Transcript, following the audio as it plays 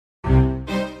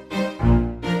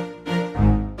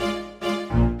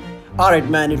Alright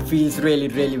man, it feels really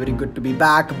very good to be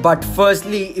back. But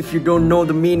firstly, if you don't know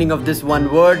the meaning of this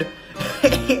one word,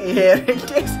 here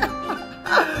it is.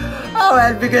 Oh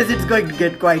well, because it's going to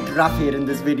get quite rough here in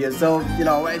this video. So, you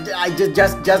know, I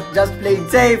just playing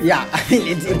safe. Yeah, I mean,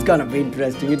 it's gonna be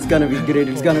interesting, it's gonna be great,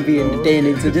 it's gonna be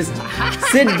entertaining. So just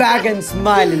sit back and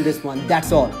smile in this one,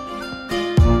 that's all.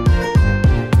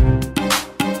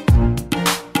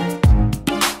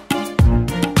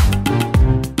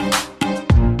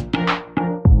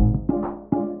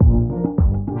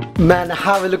 Man,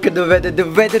 have a look at the weather. The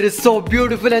weather is so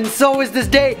beautiful and so is this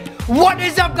day. What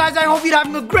is up guys? I hope you're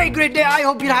having a great day. I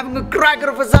hope you're having a cracker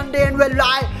of a Sunday and well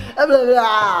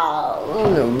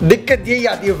Dikkat yehi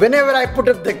aati hai. Whenever I put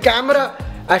up the camera,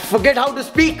 I forget how to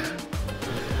speak.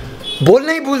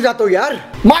 Bolna hi bhul jata hu yaar.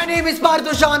 My name is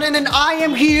Paritosh Anand and I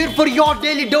am here for your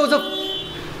daily dose of...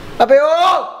 Abey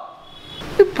oh!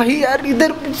 Bhai yaar,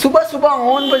 idhar subah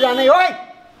horn bajane. Oi!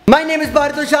 My name is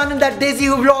Paritosh Anand, that DEJI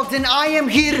who vlogs, and I am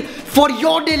here for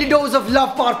your daily dose of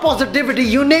love, power, positivity,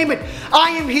 you name it.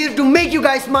 I am here to make you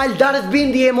guys smile. That has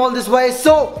been the aim all this way.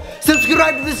 So,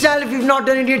 subscribe to this channel if you've not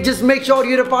done it yet. Just make sure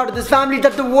you're a part of this family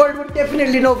that the world would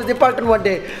definitely know if they're part of one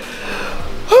day.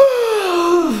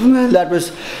 Man,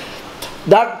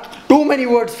 that too many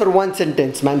words for one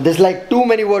sentence, man. There's like too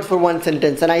many words for one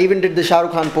sentence. And I even did the Shah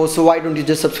Rukh Khan post, so why don't you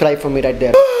just subscribe for me right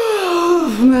there?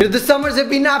 The summers have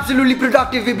been absolutely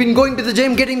productive. We've been going to the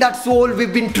gym, getting that soul.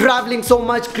 We've been traveling so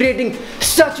much, creating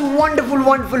such wonderful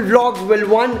vlogs. Well,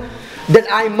 one that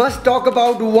I must talk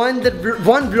about, one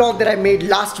vlog that I made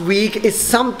last week is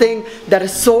something that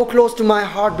is so close to my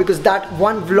heart, because that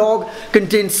one vlog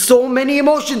contains so many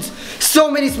emotions, so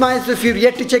many smiles. So if you're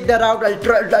yet to check that out, I'll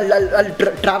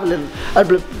travel in. I'll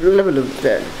live a little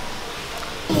there.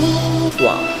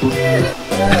 Wow.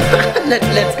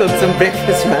 Let's cook some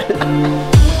breakfast,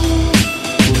 man.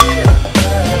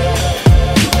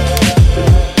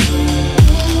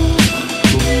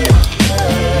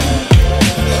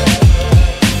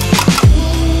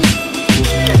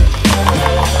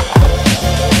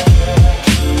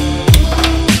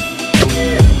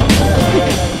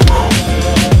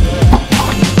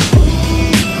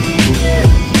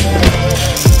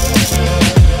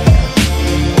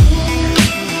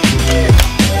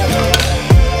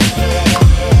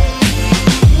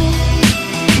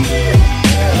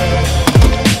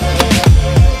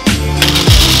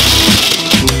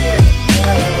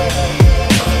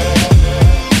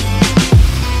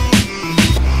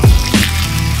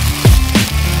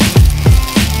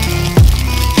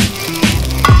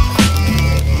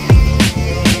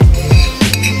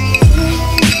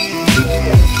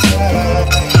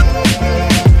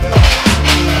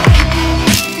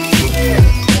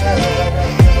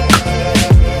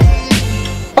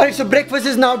 So breakfast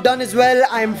is now done as well.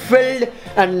 I am filled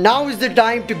and now is the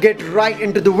time to get right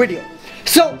into the video.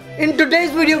 So in today's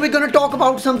video we're going to talk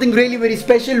about something really very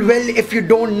special. Well, if you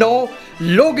don't know,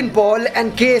 Logan Paul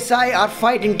and KSI are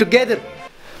fighting together.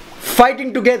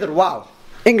 Wow.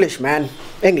 English, man.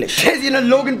 English. Yes, you know,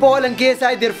 Logan Paul and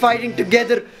KSI, they're fighting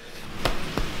together.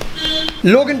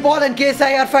 Logan Paul and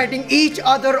KSI are fighting each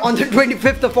other on the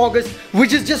 25th of August,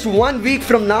 which is just 1 week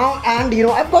from now. And you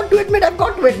know, I've got to admit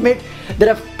that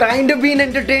I've kind of been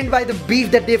entertained by the beef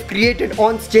that they've created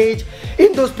on stage,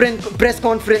 in those press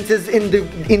conferences, in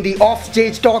the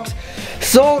off-stage talks.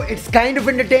 So it's kind of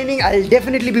entertaining. I'll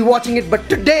definitely be watching it. But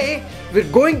today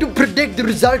we're going to predict the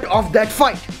result of that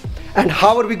fight. And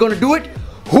how are we going to do it?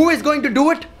 Who is going to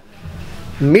do it?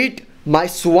 Meet my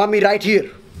Swami right here.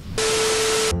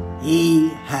 He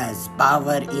has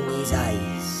power in his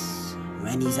eyes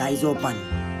when his eyes open,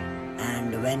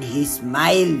 and when he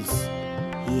smiles,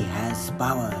 he has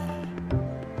power.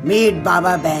 Meet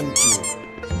Baba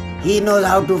Banchu. He knows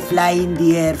how to fly in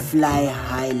the air, fly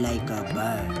high like a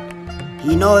bird.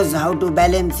 He knows how to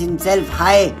balance himself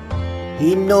high.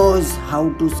 He knows how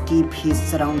to keep his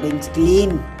surroundings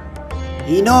clean.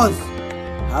 He knows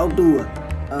how to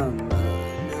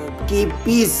keep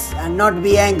peace and not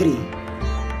be angry.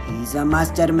 He's a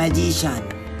master magician,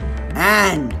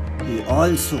 and he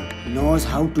also knows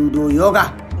how to do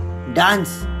yoga,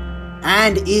 dance,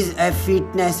 and is a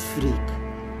fitness freak.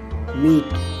 Meet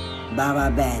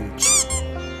Baba Bench.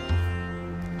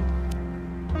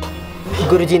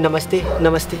 Guruji, namaste,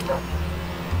 namaste.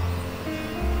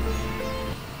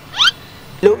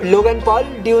 Logan Paul,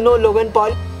 do you know Logan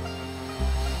Paul?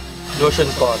 Logan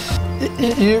Paul.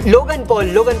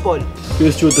 Logan Paul.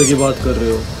 किस चूते की बात कर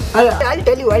रहे हो? I'll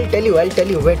tell you. Wait,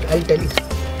 I'll tell you.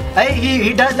 Hey,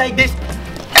 he does like this.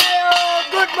 Hey,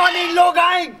 good morning,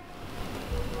 Logan.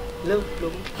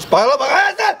 पागल भगाया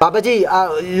ऐसे। पापा जी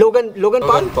लोगन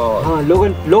पॉल हाँ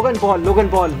Logan Paul Logan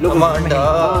Paul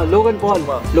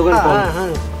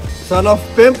Son of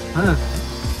pimp.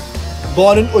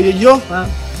 Born in Ohio.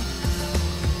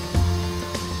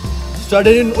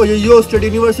 Studied in Ohio State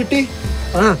University.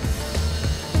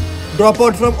 Drop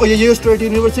out from Ohio State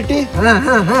University.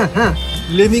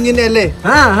 Living in LA.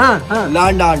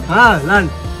 Land.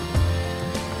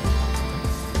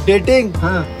 Dating.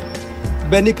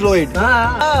 Benny Croyd.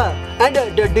 And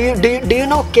do you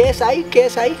know KSI?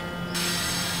 KSI.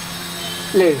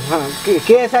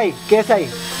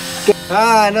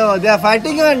 No, they are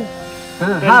fighting on.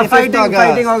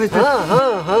 Fighting August.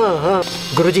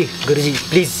 Guruji,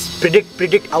 please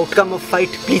predict outcome of fight,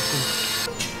 please.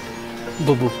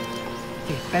 Bubu.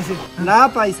 Na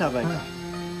paisa bhai.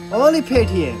 Only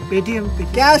Paytm.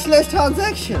 Cashless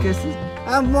transaction.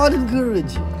 I'm modern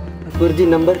Guruji. Guruji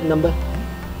number.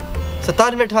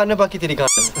 97 98 बाकी तेरी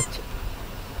कहानी.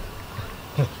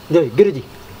 Guruji.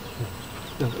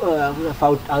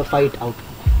 I'll fight out.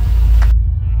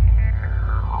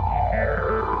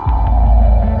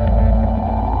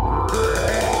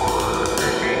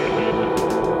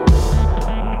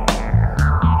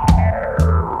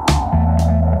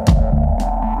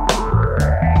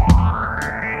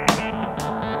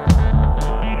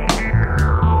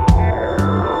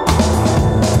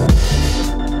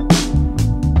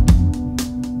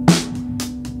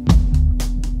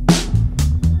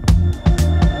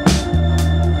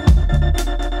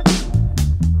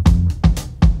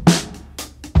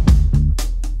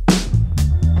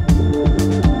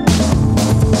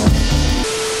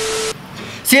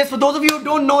 So yes, for those of you who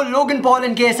don't know, Logan Paul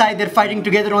and KSI, they're fighting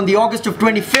together on the August of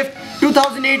 25th,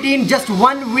 2018, just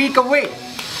 1 week away.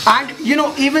 And you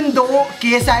know, even though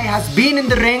KSI has been in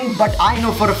the ring, but I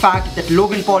know for a fact that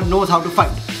Logan Paul knows how to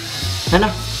fight. है ना?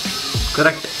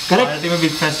 Correct. Party में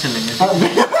big fest चलेंगे।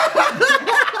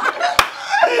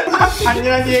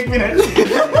 एक minute.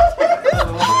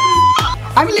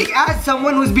 I mean, like, as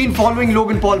someone who's been following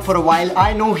Logan Paul for a while,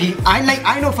 I know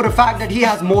for a fact that he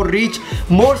has more reach,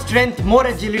 more strength, more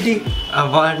agility.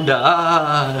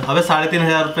 अबे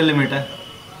 3,500 रुपए limit है।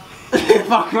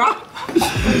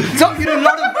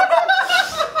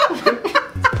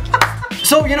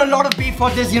 So you know, a lot of beef for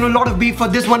this, a lot of beef for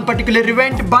this one particular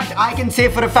event, but I can say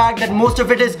for a fact that most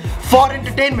of it is for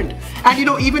entertainment. And you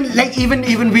know, even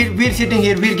we're sitting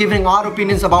here, we're giving our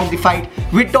opinions about the fight,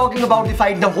 we're talking about the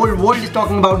fight, the whole world is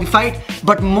talking about the fight,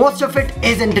 but most of it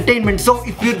is entertainment. So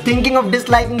if you're thinking of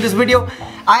disliking this video,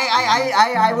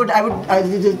 I would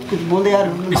कुछ बोल दे यार।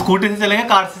 Scooty से चलेंगे,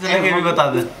 car से चलेंगे, ये भी बता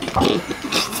दे।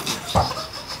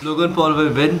 Logan Paul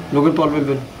will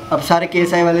win. अब सारे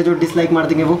KSI वाले जो डिसलाइक मार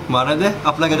देंगे वो मारने दे,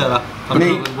 अपना क्या चला?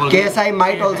 नहीं, KSI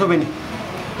might also win.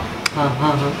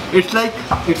 हाँ. It's like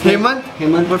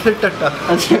हेमंत और फिर टट्टा.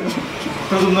 अच्छा।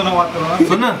 तो तुम दोनों बात करो ना।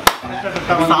 सुन ना,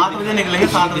 7 बजे निकलेंगे,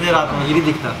 7 बजे रात में, ये नहीं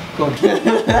दिखता।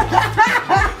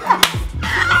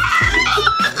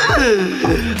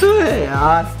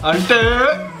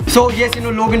 So yes,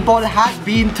 Logan Paul has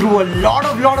been through a lot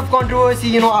of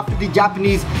controversy, after the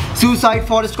Japanese suicide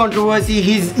forest controversy.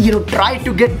 He's, tried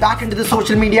to get back into the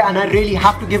social media, and I really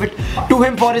have to give it to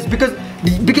him for this because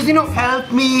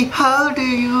help me, how do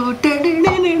you?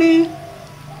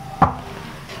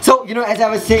 So, as I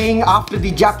was saying, after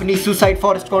the Japanese suicide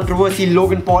forest controversy,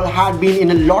 Logan Paul had been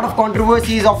in a lot of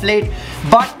controversies of late,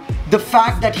 but the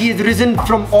fact that he has risen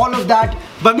from all of that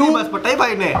बंदी बस पटाई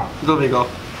भाई ने दो बेगो।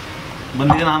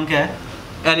 बंदी का नाम क्या है?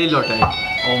 एली लोटा है।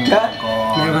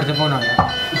 मेरे घर से फोन आ गया।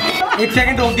 एक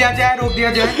सेकंड रोक दिया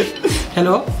जाए।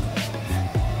 हेलो,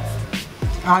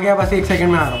 आ गया, बस 1 सेकंड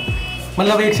में आ रहा हूँ।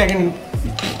 मतलब 1 सेकंड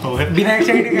बिना 1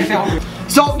 सेकंड कैसे आऊँ?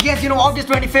 So yes, August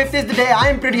 25th is the day. I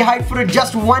am pretty hyped for it.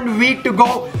 Just 1 week to go.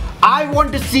 I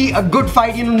want to see a good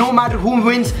fight, no matter who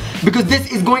wins, because this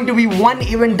is going to be one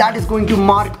event that is going to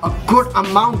mark a good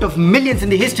amount of millions in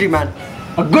the history, man.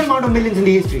 A good amount of millions in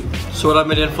the history. 16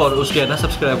 million for उसके है ना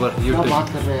subscriber YouTube। क्या बात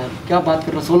कर रहे हैं यार? क्या बात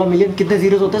कर रहे हो? 16 मिलियन कितने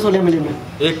जीरोस होते हैं 16 मिलियन में?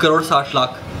 1 करोड़ 60 लाख।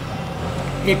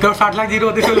 1 करोड़ 60 लाख जीरो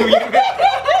होते हैं 16 मिलियन में।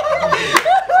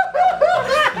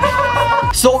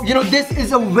 So, this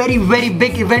is a very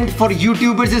big event for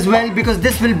YouTubers as well, because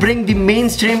this will bring the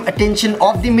mainstream attention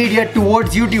of the media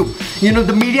towards YouTube.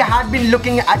 The media had been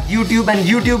looking at YouTube and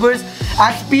YouTubers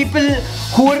as people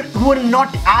who are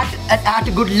not at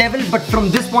a good level, but from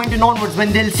this point and onwards,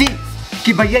 when they'll see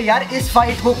कि भैया यार इस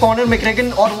fight को Conor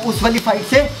McGregor और उस वाली fight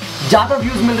से ज़्यादा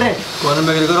व्यूज मिल रहे हैं। कॉनर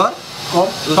मैकग्रेगर और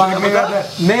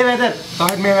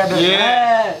Mayweather।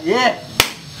 ये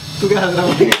तू क्या हंस रहा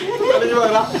है?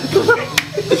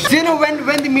 So, you know,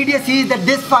 when the media sees that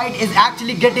this fight is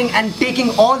actually getting and taking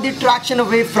all the traction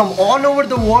away from all over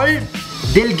the world,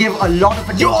 they'll give a lot of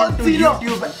attention to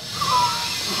YouTube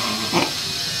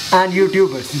and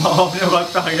YouTubers.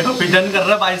 Vision कर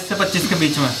रहा है 22 से 25 के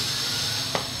बीच में.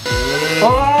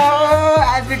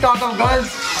 Oh, as we talk of girls,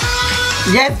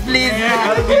 yes please.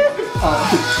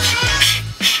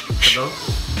 Hello.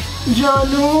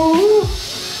 Janu,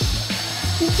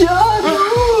 Janu,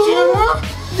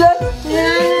 Janu,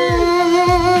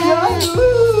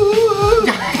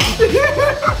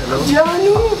 Janu,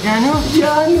 Janu,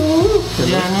 Janu,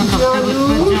 कब तक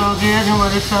बच्चा हो गया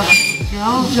हमारे साथ?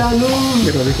 जानू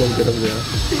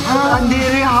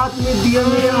अंधेरे हाथ में दिया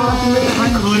मेरे हाथ में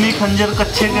खूनी खंजर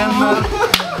कच्चे के अंदर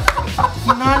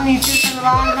ना नीचे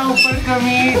सलवार ना ऊपर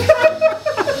कमीज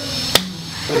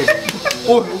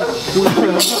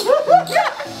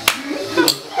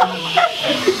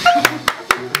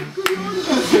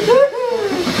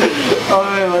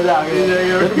मजा आ गया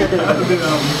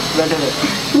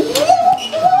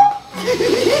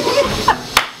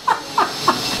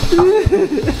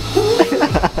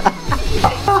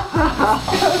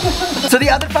So the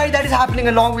other fight that is happening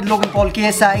along with Logan Paul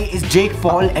KSI is Jake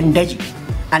Paul and DEJI,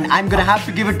 and I'm gonna have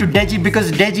to give it to DEJI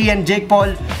because DEJI and Jake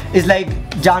Paul is like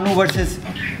Janu versus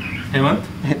Hemant.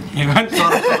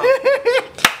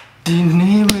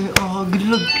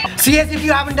 So yes, if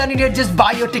you haven't done it yet, just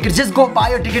buy your tickets. Just go buy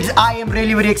your tickets. I am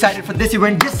really very excited for this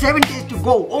event. Just 7 days to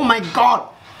go. Oh my god!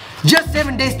 Just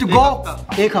 7 days to go.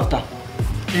 एक हफ्ता.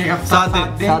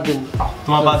 7 दिन.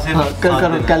 तुम्हारे पास है? करो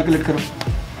calculate करो.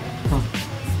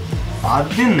 8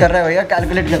 दिन. कर रहे हो भैया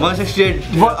कैलकुलेट करो. 168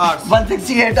 hours.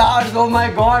 168 hours. Oh my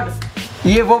god.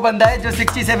 ये वो बंदा है जो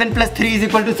 67 plus 3 is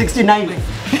equal to 69.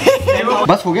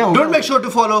 बस हो गया. Don't make sure to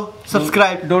follow,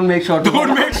 subscribe. Don't make sure to follow.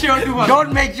 Don't make sure to follow.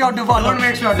 Don't make sure to follow. Don't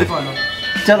make sure to follow.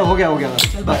 चलो हो गया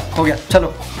बस हो गया. चलो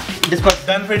डिस्कस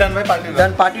Done फिर done भाई पार्टी.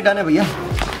 डन पार्टी डन है भैया.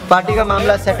 पार्टी का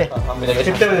मामला सेट है.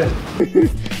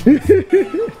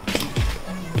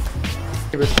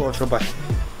 बस पहुंचो. Bye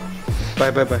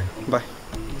bye bye bye bye.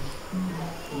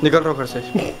 निकल रहा हूँ घर से.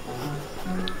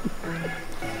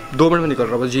 2 मिनट में निकल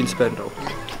रहा हूँ. बस जीन्स पहन रहा हूँ.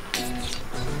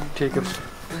 ठीक है.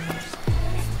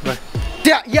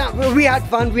 Yeah, we had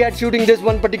fun. We had shooting this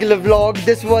one particular vlog.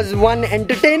 This was one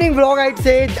entertaining vlog, I'd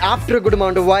say, after a good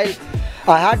amount of while. I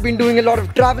had been doing a lot of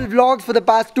travel vlogs for the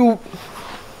past 2.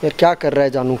 यार क्या कर रहा है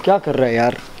जानू? क्या कर रहा है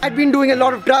यार? I'd been doing a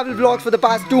lot of travel vlogs for the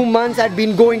past 2 months. I'd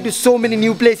been going to so many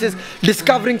new places,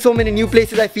 discovering so many new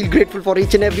places. I feel grateful for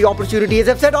each and every opportunity, as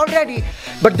I've said already.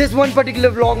 But this one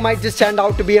particular vlog might just stand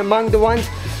out to be among the ones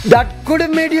that could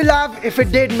have made you laugh. If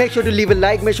it did, make sure to leave a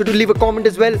like, make sure to leave a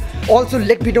comment as well. Also,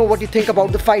 let me know what you think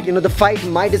about the fight. You know, the fight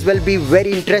might as well be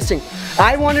very interesting.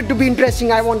 I want it to be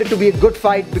interesting. I want it to be a good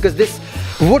fight because this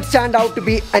would stand out to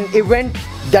be an event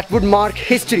that would mark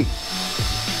history.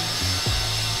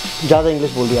 ज़्यादा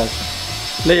English बोल दिया.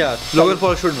 नहीं यार. Logan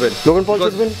Paul should win. Logan Paul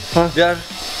should win. हाँ. There are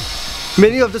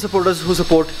many of the supporters who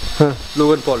support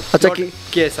Logan Paul. अच्छा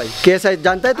KSI. KSI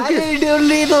जानता है तू? I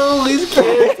only know his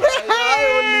KSI. I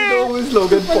only know his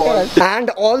Logan Paul. And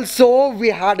also we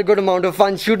had a good amount of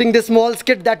fun shooting this small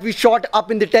skit that we shot up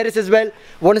in the terrace as well.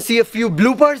 Want to see a few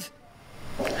bloopers?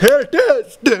 Here it is.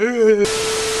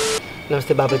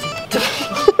 नमस्ते बाबा जी.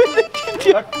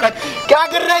 क्या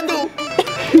कर रहा है तू?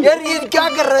 यार ये क्या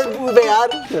कर रहा है तू यार?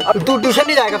 अब तू ट्यूशन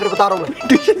नहीं जाएगा फिर बता रहा हूँ मैं.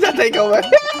 ट्यूशन जाता ही क्या हुआ है?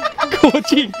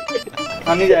 कोचिंग.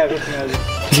 नहीं जाएगा कुछ नहीं.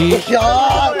 जी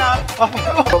यार.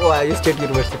 How are you? State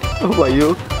University. How are you?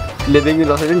 Living in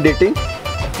Los Angeles, dating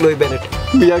Chloe Bennett.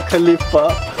 मिया खलीफा.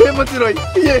 ये मत रोई.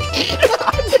 ये.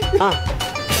 हाँ.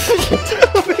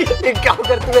 क्या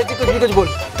करते हो? कुछ भी कुछ बोल.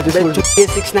 ये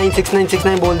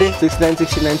 696969 बोल दे.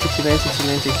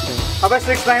 6969696969. अबे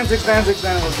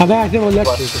 696969. अबे ऐसे बोल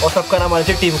रहा. और सबका नाम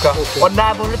हमारी टीम का. और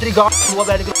ना बोल रहे तेरी गांड हुआ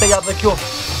बैठ के याद रखियो.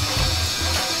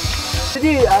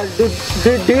 जी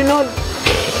do you know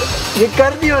ये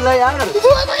कर दियो ना यार.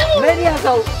 मैं नहीं आता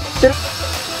हूँ.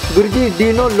 गुरुजी do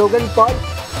you know Logan Paul?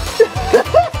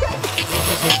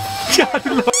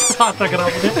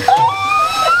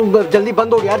 जल्दी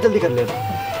बंद हो गया यार. जल्दी कर ले यार.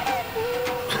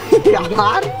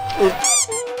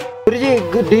 गुरुजी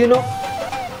do you know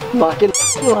माँ के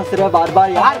हंस रहा है बार बार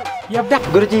यार.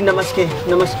 गुरुजी नमस्ते.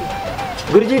 नमस्ते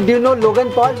गुरुजी do you know Logan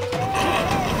Paul?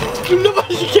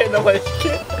 नमस्ते.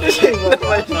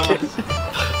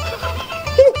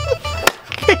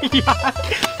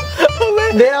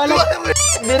 मेरा वाला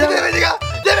मेरा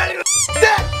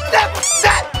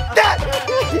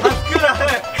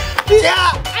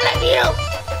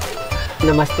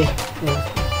नमस्ते.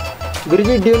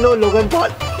 गुरुजी do you know Logan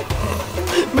Paul?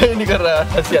 मैं नहीं कर रहा.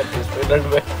 हंसी आती है इस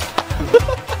पे.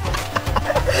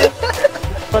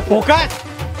 फोकस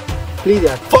प्लीज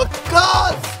यार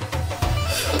focus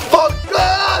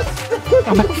focus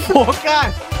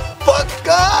focus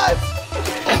focus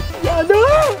Yadav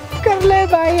कर ले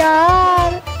भाई यार।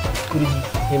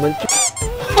 हेमंत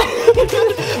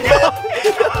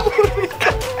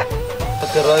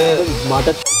कर रहा है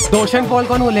माता लोशन पॉल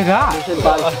कौन बोलेगा? लोशन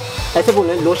पाल ऐसे बोल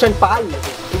रहे हैं, लोशन पाल।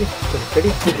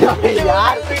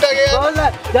 यार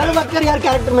चलो मत कर यार,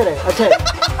 कैरेक्टर में रहे। अच्छा है।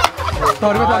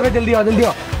 सॉरी जल्दी आओ जल्दी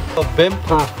आओ। बिम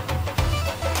हाँ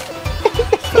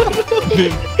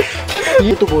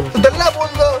ये तो बोल दल्ला बोल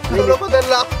दो दोनों को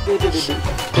दल्ला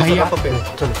भैया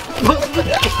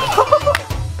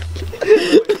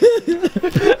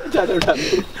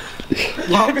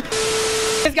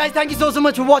Guys, thank you so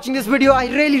much for watching this video. I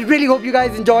really hope you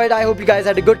guys enjoyed. I hope you guys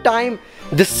had a good time.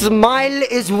 The smile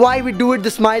is why we do it.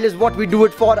 The smile is what we do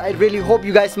it for. I really hope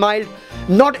you guys smiled.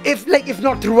 If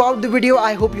not throughout the video,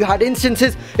 I hope you had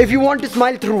instances. If you want to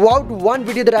smile throughout one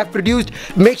video that I've produced,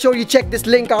 make sure you check this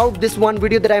link out. This one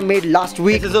video that I made last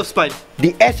week. Essence of smile.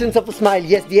 The essence of a smile.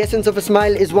 Yes, the essence of a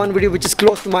smile is one video which is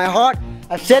close to my heart.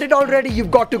 I've said it already.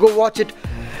 You've got to go watch it.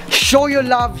 Show your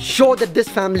love. Show that this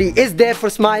family is there for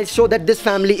smiles. Show that this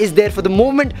family is there for the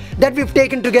movement that we've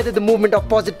taken together. The movement of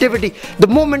positivity. The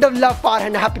movement of love, power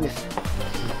and happiness.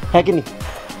 है कि नहीं?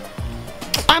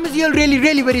 I'm here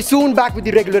really very soon, back with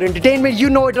the regular entertainment. You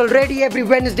know it already, every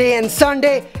Wednesday and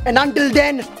Sunday. And until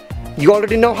then, you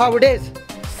already know how it is.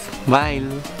 Smile.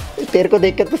 तेरे को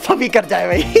देख कर तो सभी कर जाए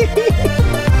भाई।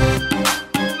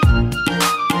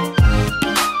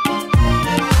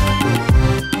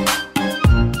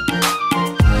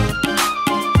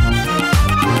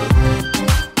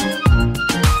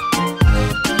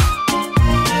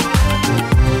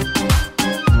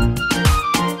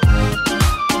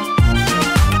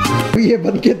 ये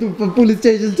बन के तू पुलिस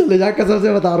स्टेशन चले जा, कसम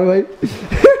से बता रहा हूँ भाई।